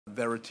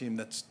They're a team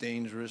that's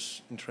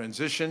dangerous in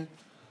transition,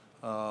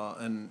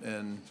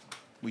 and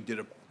we did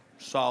a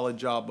solid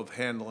job of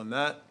handling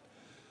that.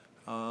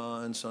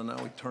 And so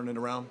now we turn it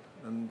around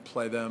and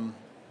play them,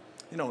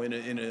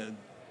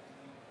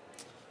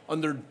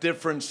 under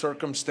different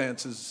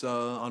circumstances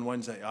on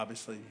Wednesday.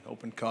 Obviously,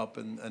 Open Cup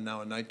and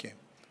now a night game.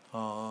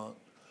 A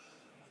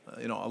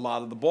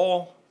lot of the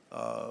ball,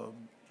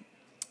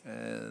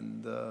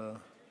 and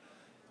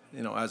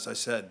as I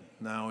said,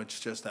 now it's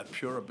just that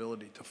pure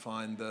ability to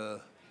find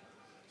the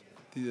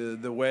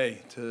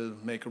way to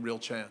make a real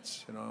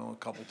chance. A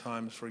couple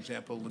times, for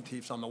example,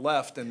 Latif's on the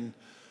left, and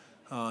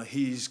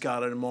he's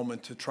got a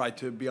moment to try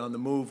to be on the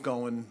move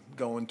going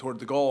toward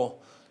the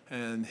goal,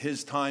 and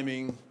his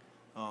timing,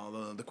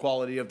 the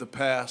quality of the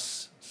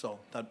pass, so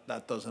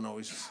that doesn't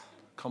always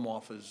come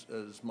off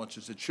as much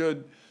as it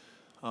should.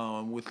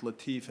 With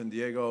Latif and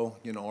Diego,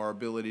 our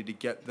ability to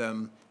get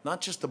them not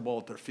just the ball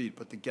at their feet,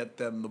 but to get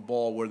them the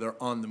ball where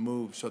they're on the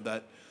move, so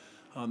that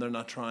they're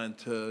not trying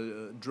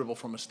to dribble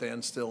from a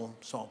standstill.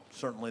 So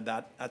certainly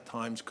that at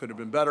times could have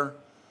been better.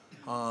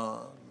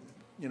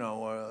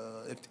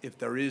 If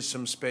there is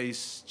some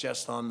space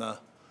just on the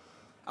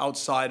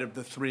outside of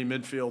the three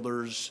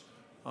midfielders,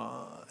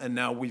 and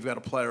now we've got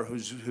a player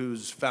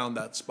who's found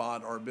that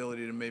spot, our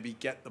ability to maybe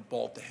get the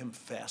ball to him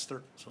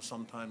faster. So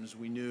sometimes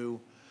we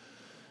knew,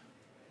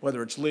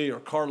 whether it's Lee or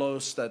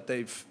Carlos, that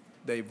they've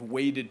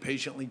waited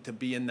patiently to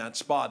be in that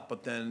spot,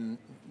 but then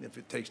if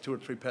it takes 2 or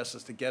 3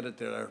 passes to get it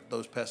there,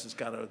 those passes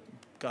got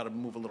to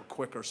move a little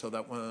quicker, so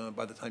that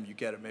by the time you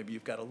get it, maybe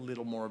you've got a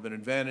little more of an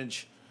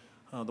advantage.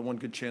 The one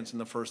good chance in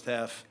the first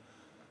half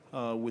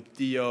with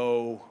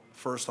Dio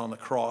first on the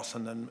cross,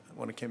 and then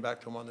when it came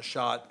back to him on the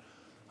shot,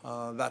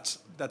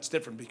 that's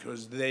different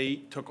because they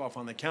took off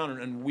on the counter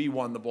and we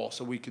won the ball,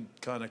 so we could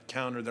kind of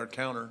counter their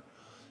counter,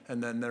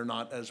 and then they're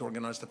not as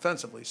organized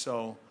defensively.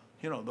 So,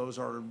 those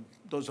are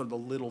the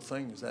little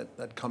things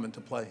that come into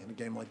play in a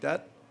game like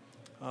that.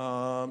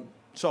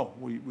 So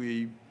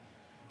we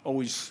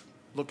always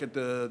look at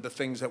the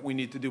things that we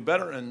need to do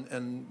better,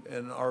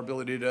 and our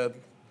ability to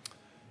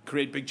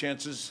create big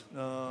chances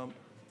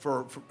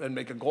and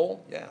make a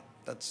goal. Yeah,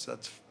 that's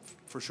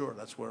for sure.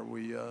 That's where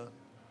we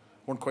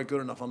weren't quite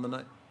good enough on the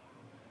night,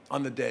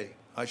 on the day.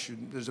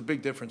 There's a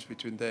big difference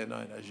between day and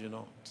night, as you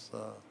know.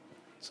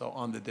 So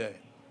on the day.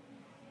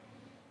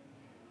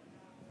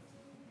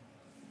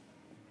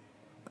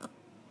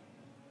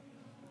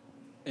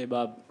 Hey,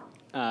 Bob.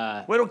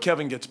 Wait till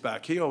Kevin gets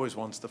back. He always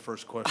wants the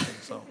first question.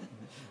 So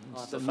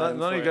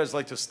none of you guys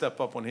like to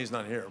step up when he's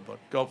not here, but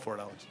go for it,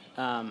 Alex.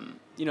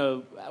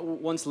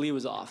 Once Lee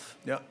was off,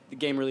 yeah, the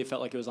game really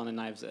felt like it was on a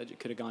knife's edge. It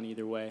could have gone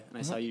either way, and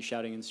I saw you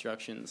shouting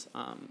instructions.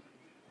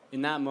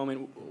 In that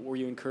moment, were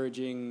you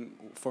encouraging,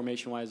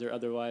 formation-wise or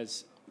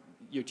otherwise,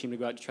 your team to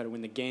go out to try to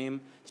win the game,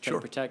 to try to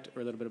protect,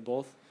 or a little bit of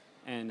both?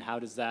 And how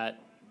does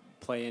that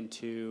play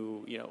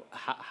into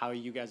how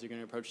you guys are going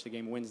to approach the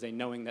game Wednesday,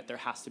 knowing that there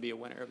has to be a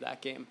winner of that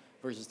game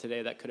versus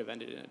today that could have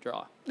ended in a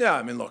draw? Yeah,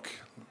 I mean, look,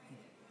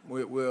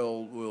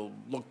 we'll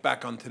look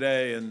back on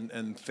today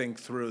and think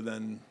through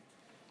then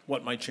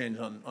what might change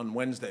on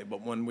Wednesday.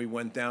 But when we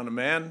went down a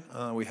man,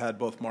 we had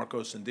both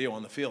Marcos and Dio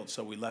on the field,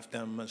 so we left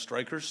them as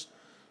strikers.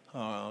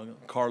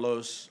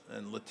 Carlos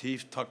and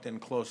Latif tucked in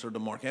closer to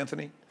Mark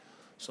Anthony.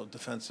 So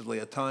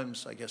defensively at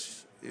times, I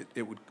guess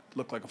it would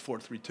look like a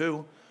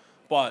 4-3-2.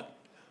 But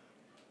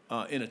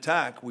in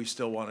attack, we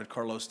still wanted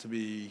Carlos to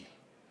be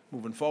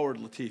moving forward,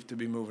 Latif to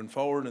be moving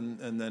forward,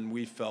 and then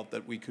we felt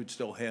that we could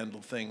still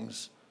handle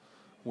things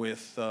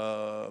with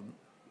the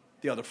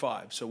other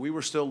 5. So we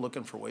were still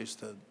looking for ways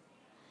to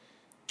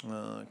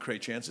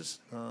create chances.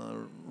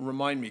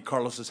 Remind me,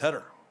 Carlos's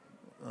header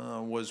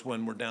was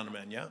when we're down a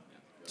man, yeah?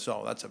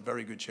 So that's a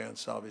very good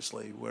chance,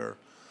 obviously, where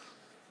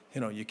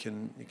you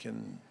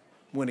can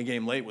win a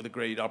game late with a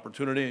great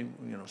opportunity,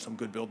 some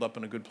good build-up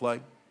and a good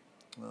play.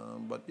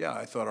 But, yeah,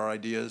 I thought our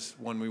ideas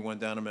when we went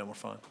down a man were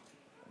fine.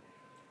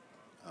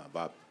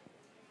 Bob,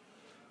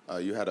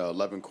 you had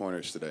 11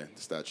 corners today,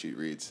 the stat sheet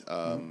reads.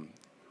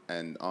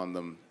 And on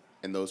them,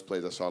 in those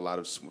plays, I saw a lot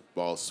of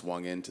balls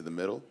swung into the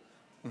middle,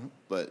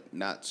 but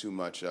not too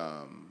much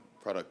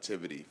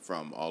productivity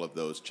from all of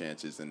those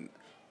chances and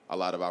a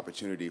lot of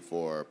opportunity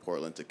for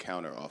Portland to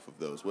counter off of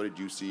those. What did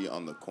you see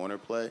on the corner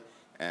play?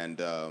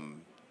 And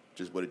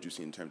just what did you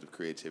see in terms of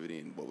creativity,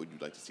 and what would you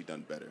like to see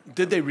done better?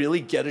 Did they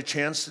really get a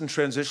chance in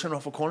transition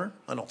off a corner?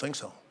 I don't think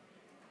so.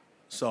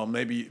 So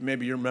maybe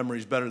your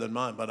memory's better than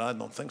mine, but I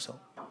don't think so.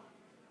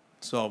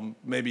 So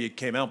maybe it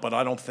came out, but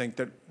I don't think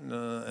that.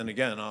 And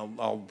again,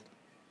 I'll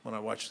when I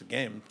watch the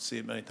game see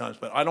it many times,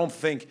 but I don't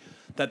think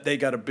that they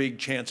got a big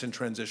chance in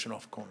transition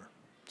off a corner.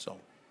 So,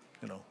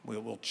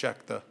 we'll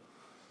check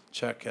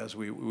as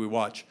we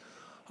watch.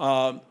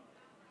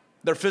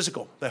 They're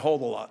physical. They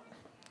hold a lot.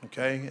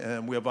 Okay,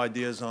 and we have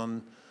ideas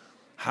on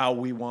how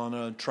we want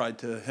to try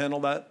to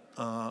handle that.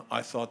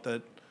 I thought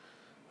that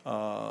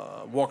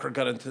Walker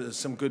got into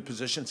some good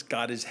positions,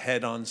 got his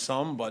head on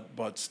some,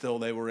 but still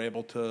they were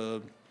able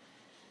to,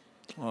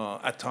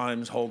 at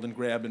times, hold and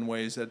grab in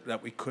ways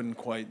that we couldn't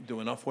quite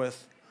do enough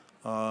with.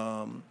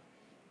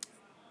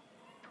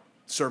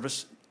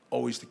 service,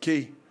 always the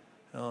key.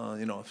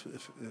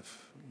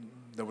 If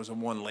there was a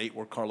one late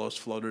where Carlos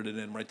floated it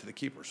in right to the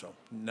keeper, so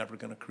never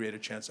going to create a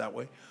chance that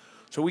way.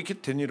 So we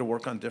continue to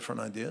work on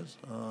different ideas.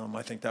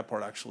 I think that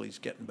part actually is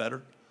getting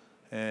better.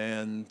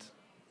 And,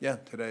 yeah,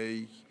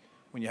 today,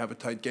 when you have a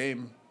tight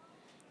game,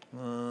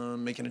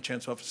 making a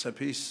chance off a set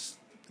piece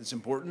is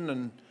important,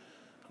 and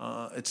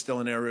it's still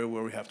an area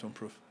where we have to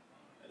improve.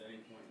 At any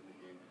point in the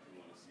game, did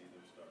you want to see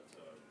them start to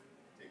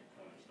take a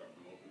corner, start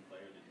from open play,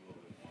 or did you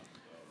always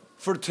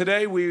want For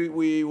today,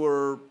 we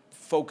were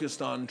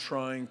focused on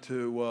trying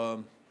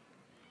to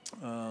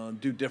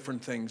do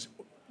different things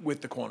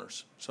with the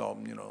corners. So,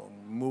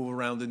 move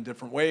around in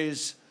different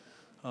ways.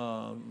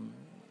 The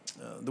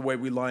way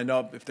we line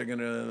up, if they're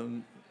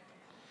gonna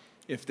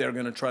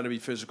try to be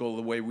physical,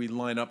 the way we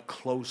line up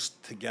close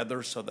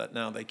together so that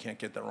now they can't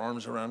get their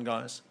arms around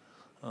guys.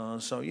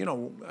 As you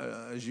know,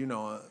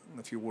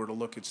 if you were to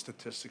look at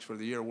statistics for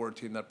the year, we're a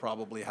team that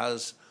probably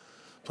has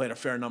played a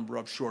fair number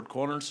of short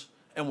corners,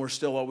 and we're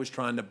still always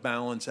trying to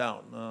balance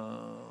out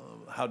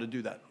how to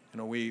do that.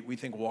 We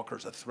think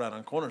Walker's a threat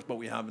on corners, but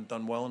we haven't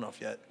done well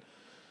enough yet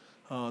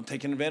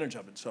taking advantage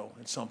of it. So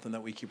it's something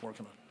that we keep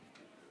working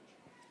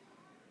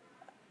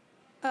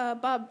on.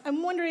 Bob,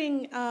 I'm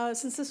wondering,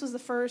 since this was the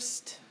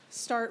first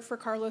start for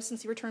Carlos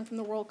since he returned from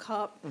the World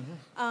Cup,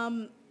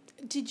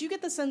 did you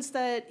get the sense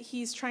that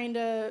he's trying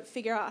to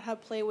figure out how to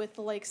play with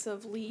the likes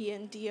of Lee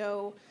and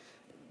Dio?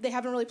 They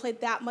haven't really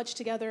played that much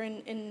together,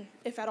 in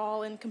if at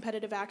all, in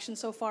competitive action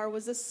so far.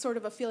 Was this sort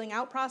of a feeling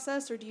out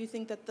process, or do you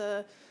think that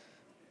the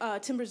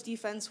Timbers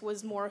defense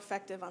was more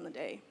effective on the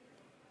day?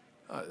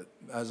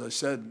 As I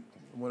said,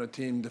 when a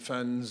team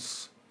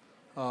defends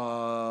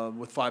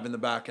with 5 in the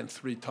back and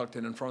 3 tucked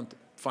in front,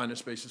 finding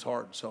space is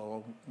hard.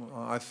 So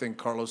I think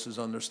Carlos's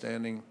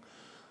understanding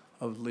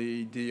of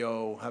Lee,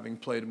 Dio, having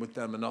played with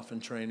them enough in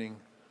training,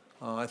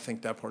 I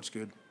think that part's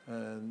good.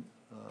 And,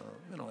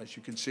 as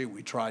you can see,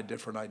 we tried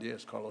different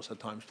ideas. Carlos at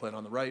times played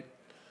on the right.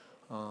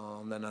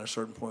 Then at a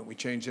certain point we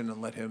changed it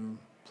and let him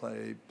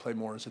play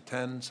more as a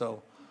 10.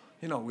 So,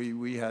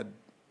 we had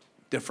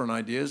different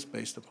ideas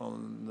based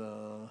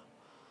upon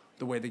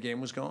the way the game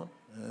was going.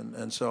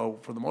 And so,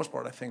 for the most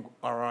part, I think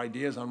our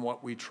ideas on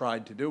what we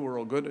tried to do were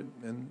all good.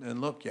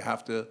 And look,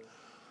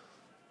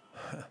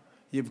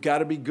 you've got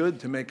to be good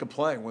to make a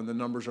play when the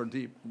numbers are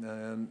deep.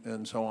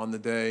 And so on the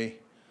day,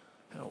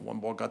 one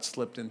ball got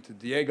slipped into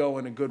Diego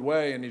in a good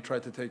way, and he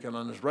tried to take it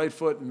on his right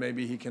foot, and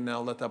maybe he can now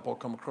let that ball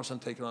come across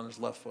and take it on his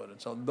left foot. And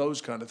so those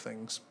kind of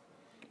things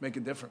make a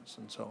difference.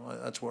 And so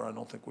that's where I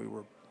don't think we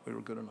were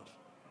good enough.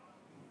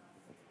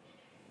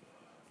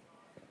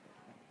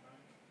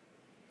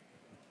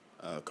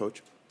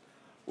 Coach,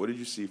 what did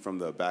you see from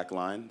the back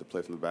line, the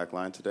play from the back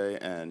line today?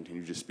 And can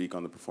you just speak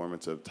on the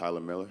performance of Tyler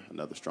Miller,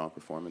 another strong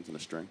performance in the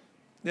string?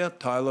 Yeah,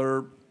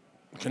 Tyler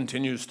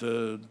continues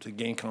to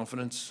gain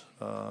confidence.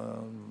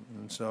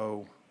 And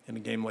so in a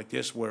game like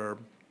this where,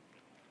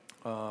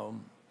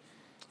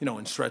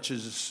 in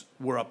stretches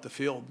we're up the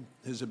field,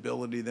 his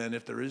ability then,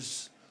 if there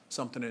is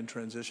something in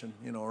transition,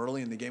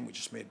 early in the game we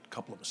just made a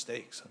couple of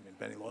mistakes. I mean,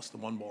 Benny lost the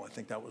one ball. I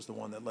think that was the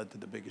one that led to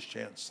the biggest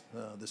chance,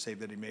 the save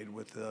that he made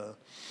with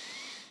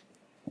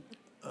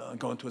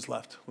going to his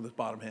left with his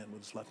bottom hand,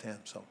 with his left hand.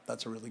 So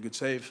that's a really good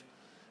save.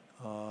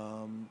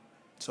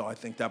 So I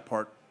think that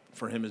part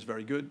for him is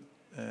very good.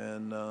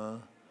 And,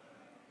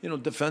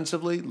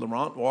 defensively,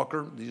 Laurent,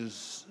 Walker,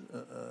 these,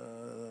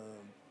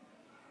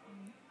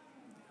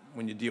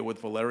 when you deal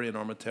with Valeri and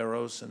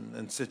Armenteros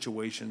and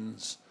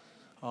situations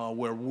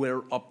where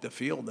we're up the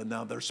field and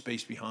now there's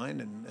space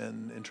behind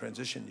and in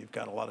transition, you've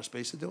got a lot of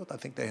space to do it. I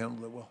think they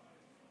handled it well.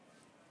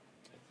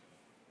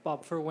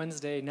 Bob, for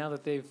Wednesday, now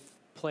that they've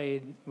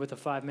played with a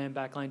 5-man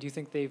back line, do you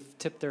think they've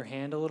tipped their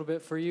hand a little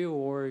bit for you,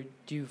 or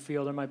do you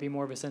feel there might be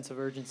more of a sense of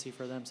urgency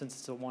for them since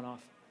it's a one-off?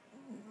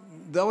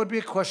 That would be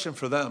a question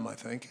for them, I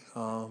think.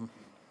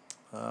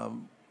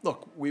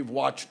 Look, we've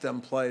watched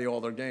them play all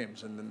their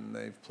games, and then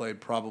they've played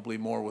probably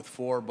more with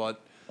 4,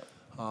 but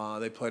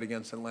they played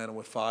against Atlanta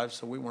with 5,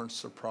 so we weren't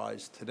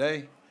surprised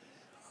today.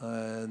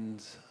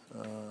 And,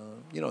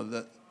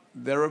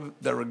 they're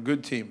a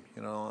good team.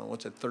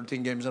 What's it,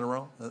 13 games in a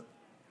row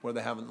where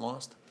they haven't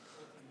lost?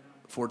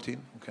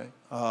 14, okay.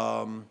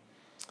 I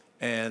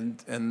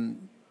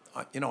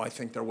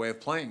think their way of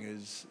playing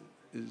is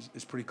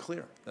pretty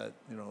clear that,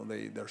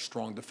 they're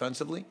strong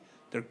defensively,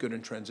 they're good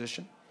in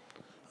transition.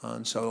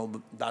 And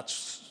so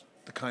that's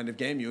the kind of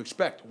game you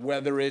expect,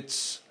 whether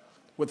it's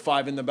with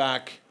 5 in the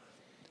back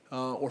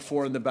or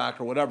 4 in the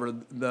back or whatever,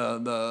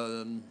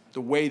 the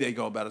way they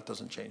go about it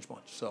doesn't change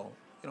much. So,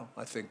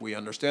 I think we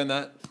understand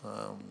that.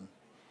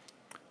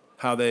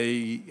 How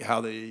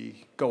they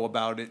go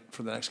about it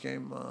for the next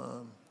game,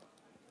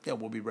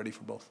 we'll be ready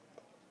for both.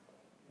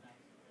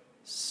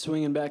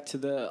 Swinging back to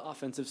the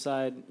offensive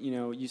side,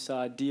 you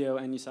saw Dio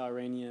and you saw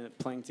Arania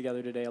playing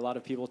together today. A lot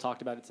of people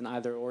talked about it's an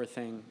either-or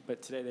thing,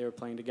 but today they were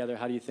playing together.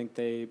 How do you think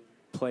they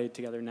played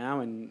together now?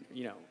 And,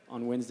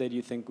 on Wednesday, do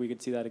you think we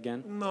could see that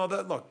again? No,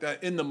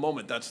 that in the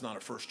moment, that's not a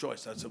first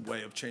choice. That's a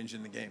way of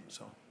changing the game.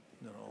 So,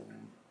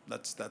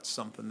 that's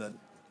something that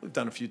we've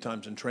done a few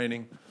times in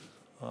training.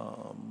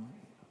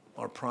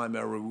 Our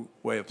primary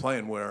way of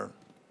playing where,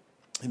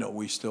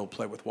 we still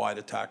play with wide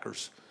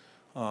attackers.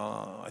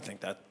 I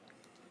think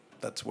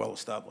that's well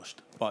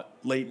established. But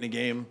late in the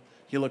game,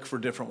 you look for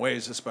different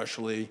ways,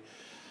 especially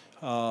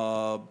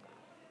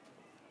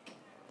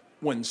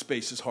when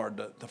space is hard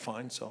to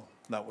find. So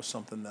that was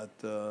something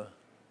that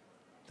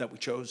we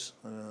chose.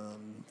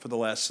 For the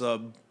last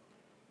sub,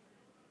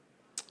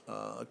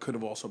 could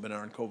have also been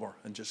Aaron Kovar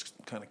and just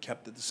kind of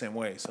kept it the same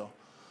way. So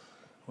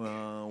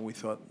we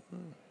thought,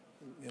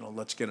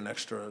 let's get an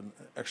extra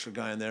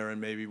guy in there,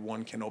 and maybe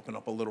one can open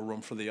up a little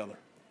room for the other.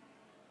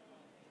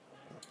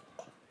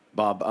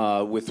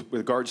 Bob, with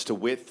regards to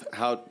width,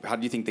 how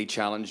do you think they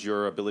challenge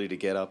your ability to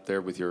get up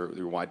there with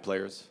your wide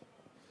players?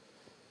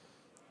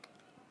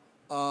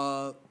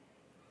 I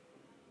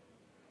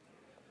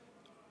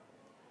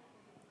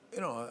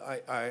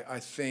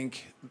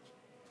think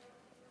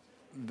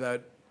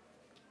that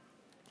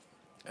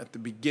at the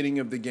beginning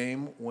of the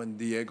game, when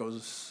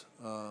Diego's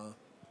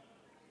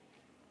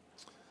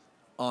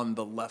on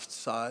the left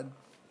side,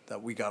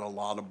 that we got a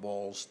lot of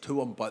balls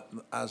to him. But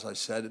as I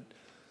said,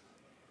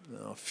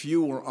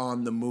 few were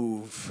on the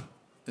move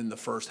in the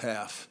first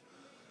half.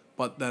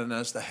 But then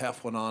as the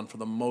half went on, for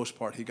the most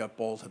part, he got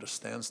balls at a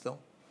standstill.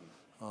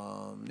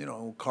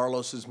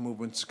 Carlos's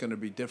movement's going to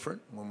be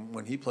different.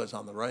 When he plays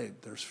on the right,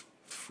 there's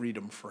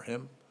freedom for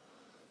him.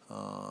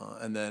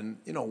 And then,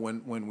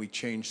 when we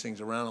change things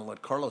around and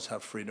let Carlos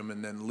have freedom,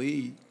 and then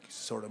Lee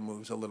sort of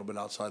moves a little bit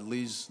outside.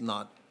 Lee's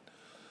not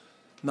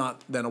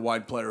then a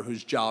wide player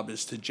whose job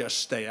is to just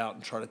stay out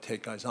and try to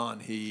take guys on.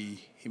 He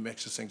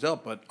mixes things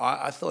up. But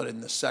I thought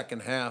in the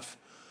second half,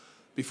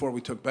 before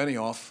we took Benny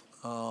off,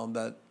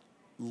 that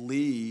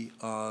Lee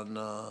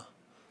on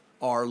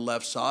our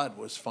left side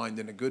was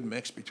finding a good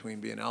mix between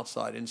being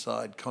outside,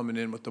 inside, coming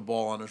in with the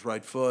ball on his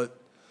right foot.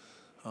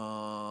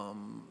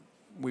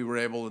 We were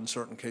able, in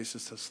certain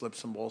cases, to slip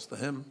some balls to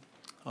him.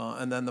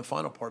 And then the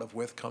final part of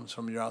width comes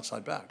from your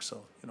outside back.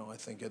 So, I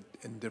think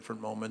in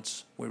different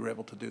moments we were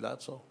able to do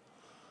that. So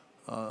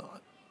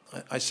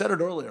I said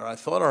it earlier. I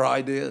thought our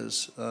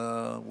ideas,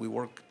 we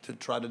work to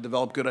try to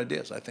develop good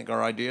ideas. I think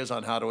our ideas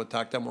on how to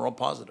attack them were all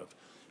positive.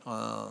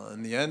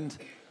 In the end,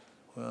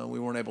 we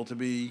weren't able to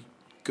be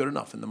good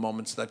enough in the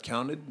moments that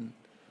counted. And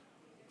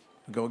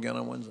we'll go again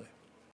on Wednesday.